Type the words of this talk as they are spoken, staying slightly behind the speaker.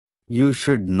You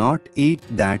should not eat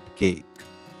that cake.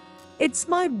 It's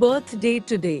my birthday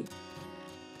today.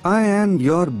 I am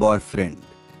your boyfriend.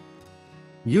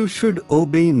 You should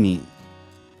obey me.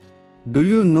 Do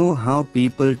you know how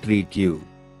people treat you?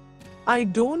 I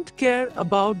don't care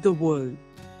about the world.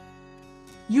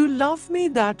 You love me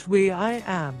that way I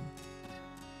am.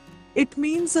 It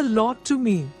means a lot to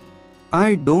me.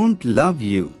 I don't love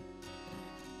you.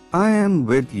 I am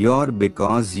with you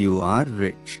because you are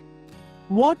rich.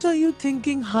 What are you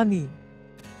thinking, honey?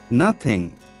 Nothing.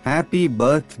 Happy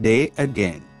birthday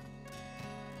again.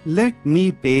 Let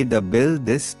me pay the bill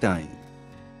this time.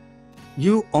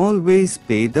 You always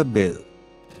pay the bill.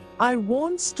 I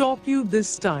won't stop you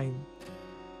this time.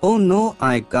 Oh no,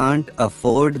 I can't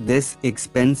afford this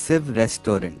expensive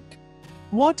restaurant.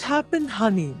 What happened,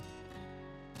 honey?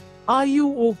 Are you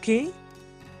okay?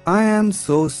 I am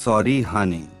so sorry,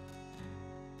 honey.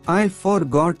 I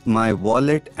forgot my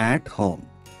wallet at home.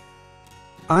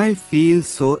 I feel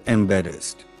so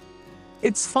embarrassed.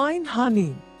 It's fine,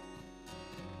 honey.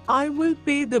 I will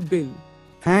pay the bill.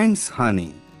 Thanks,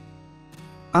 honey.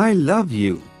 I love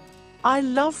you. I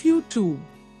love you too.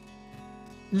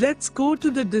 Let's go to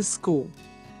the disco.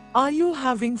 Are you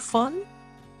having fun?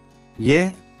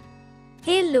 Yeah,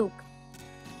 Hey, look.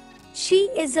 She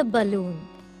is a balloon.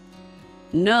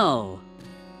 No.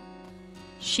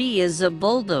 She is a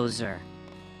bulldozer.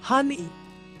 Honey,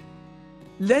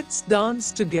 let's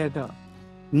dance together.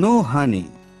 no, honey.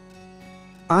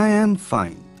 I am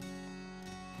fine.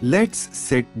 Let's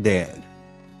sit there.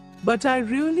 But I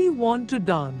really want to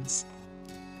dance.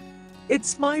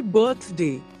 It's my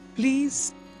birthday,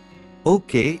 please.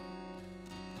 Okay,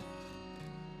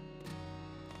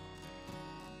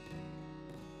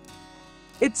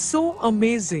 It's so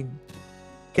amazing.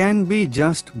 can we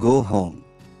just go home?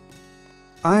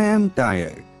 I am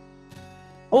tired.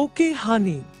 Okay,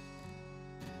 honey.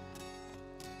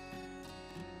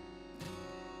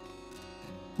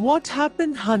 What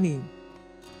happened, honey?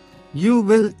 You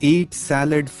will eat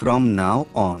salad from now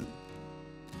on.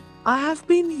 I have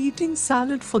been eating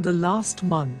salad for the last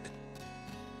month.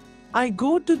 I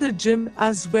go to the gym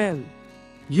as well.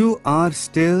 You are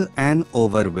still an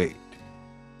overweight.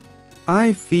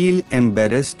 I feel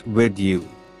embarrassed with you.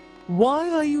 Why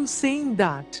are you saying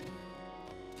that?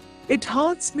 It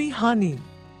hurts me, honey.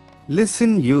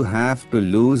 Listen, you have to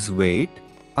lose weight,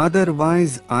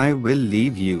 otherwise I will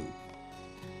leave you.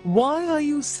 Why are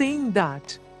you saying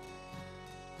that?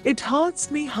 It hurts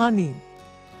me, honey.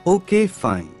 Okay,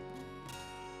 fine.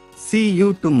 See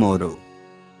you tomorrow.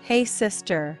 Hey,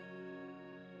 sister.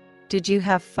 Did you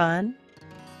have fun?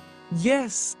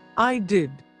 Yes, I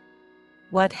did.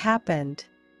 What happened?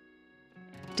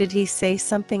 Did he say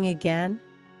something again?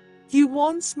 He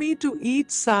wants me to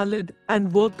eat salad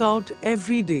and work out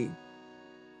every day.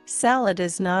 Salad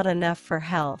is not enough for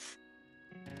health.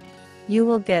 You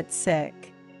will get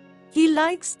sick. He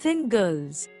likes thin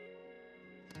girls.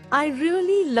 I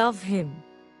really love him.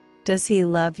 Does he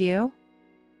love you?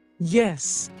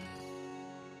 Yes.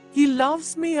 He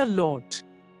loves me a lot.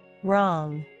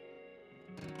 Wrong.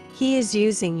 He is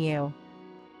using you.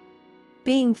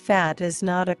 Being fat is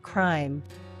not a crime.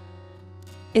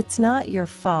 It's not your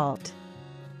fault.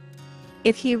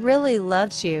 If he really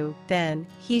loves you, then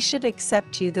he should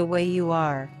accept you the way you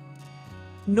are.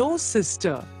 No,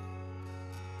 sister.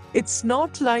 It's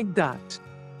not like that.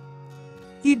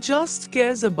 He just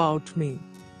cares about me.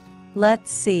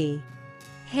 Let's see.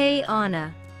 Hey,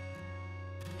 Anna.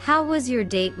 How was your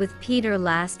date with Peter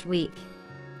last week?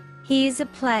 He is a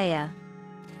player.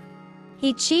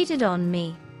 He cheated on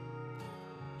me.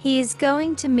 He is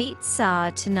going to meet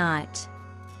Sarah tonight.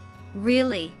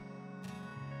 Really?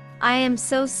 I am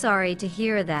so sorry to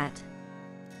hear that.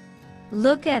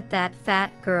 Look at that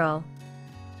fat girl.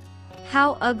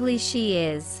 How ugly she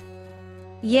is.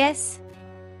 Yes.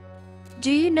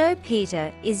 Do you know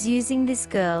Peter is using this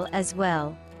girl as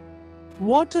well?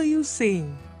 What are you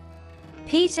saying?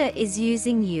 Peter is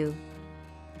using you.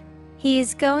 He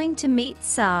is going to meet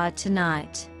Sarah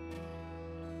tonight.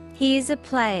 He is a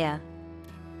player.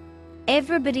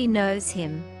 Everybody knows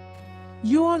him.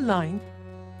 You are lying.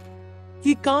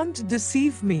 He can't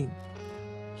deceive me.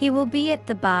 He will be at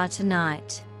the bar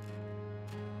tonight.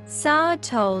 Sarah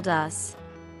told us.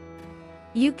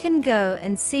 You can go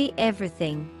and see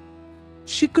everything.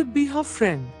 She could be her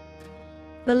friend.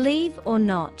 Believe or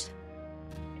not.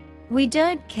 We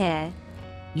don't care.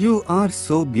 You are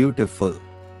so beautiful.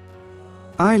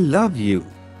 I love you.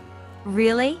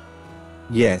 Really?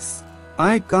 Yes,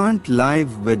 I can't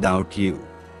live without you.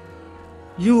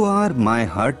 You are my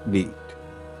heartbeat.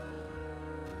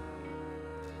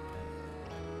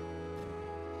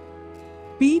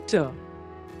 Peter.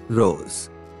 Rose.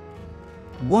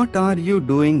 What are you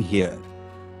doing here?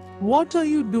 What are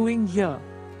you doing here?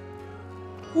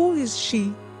 Who is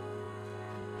she?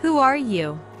 Who are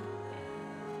you?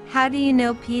 How do you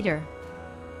know Peter?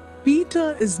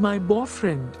 Peter is my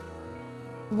boyfriend.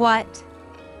 What?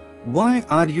 Why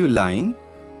are you lying?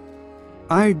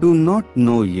 I do not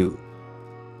know you.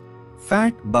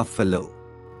 Fat buffalo.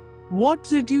 What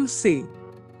did you say?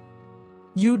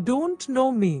 You don't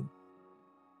know me.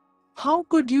 How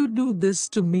could you do this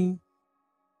to me?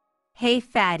 Hey,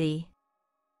 fatty.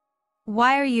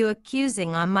 Why are you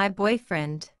accusing on my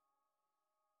boyfriend?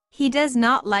 He does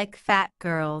not like fat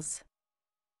girls.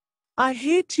 I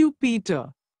hate you,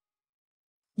 Peter.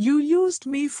 You used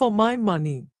me for my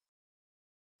money.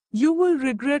 You will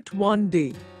regret one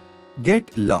day.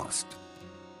 Get lost.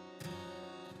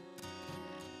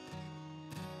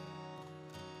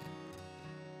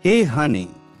 Hey honey.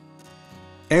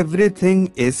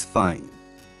 Everything is fine.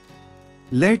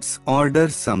 Let's order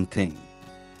something.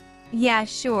 Yeah,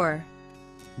 sure.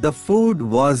 The food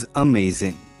was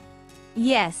amazing.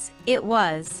 Yes, it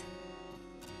was.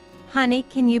 Honey,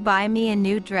 can you buy me a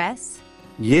new dress?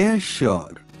 Yeah,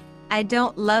 sure. I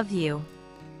don't love you.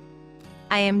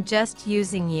 I am just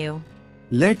using you.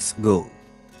 Let's go.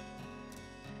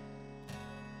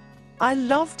 I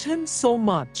loved him so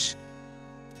much.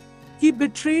 He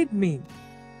betrayed me.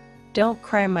 Don't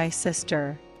cry, my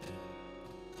sister.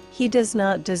 He does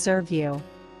not deserve you.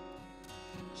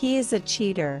 He is a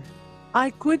cheater.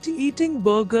 I quit eating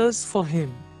burgers for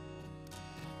him.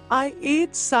 I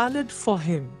ate salad for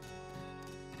him.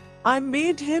 I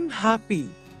made him happy.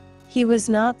 He was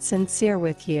not sincere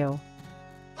with you.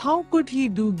 How could he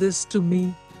do this to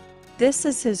me? This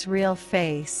is his real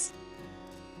face.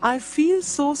 I feel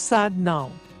so sad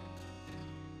now.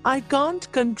 I can't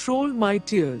control my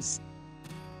tears.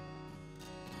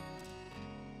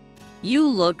 You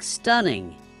look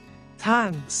stunning.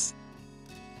 Thanks.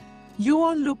 You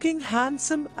are looking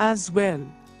handsome as well.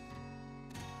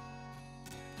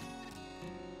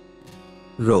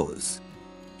 Rose.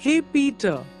 Hey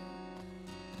Peter.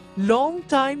 Long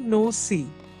time no see.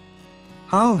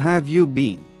 How have you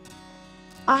been?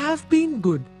 I have been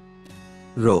good.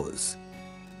 Rose.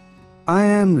 I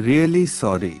am really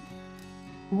sorry.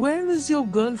 Where is your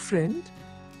girlfriend?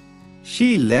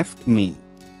 She left me.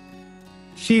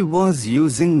 She was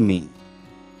using me.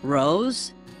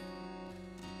 Rose?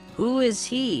 Who is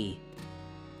he?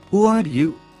 Who are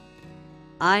you?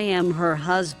 I am her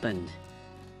husband.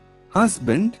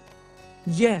 Husband?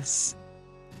 Yes.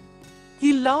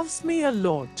 He loves me a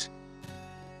lot.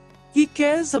 He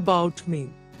cares about me.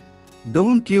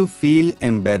 Don't you feel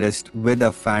embarrassed with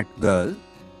a fat girl?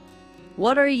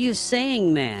 What are you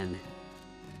saying, man?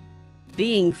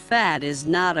 Being fat is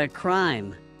not a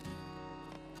crime.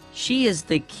 She is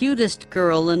the cutest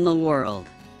girl in the world.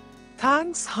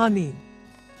 Thanks, honey.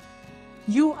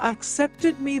 You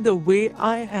accepted me the way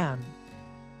I am.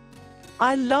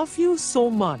 I love you so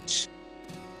much.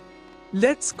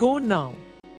 Let's go now.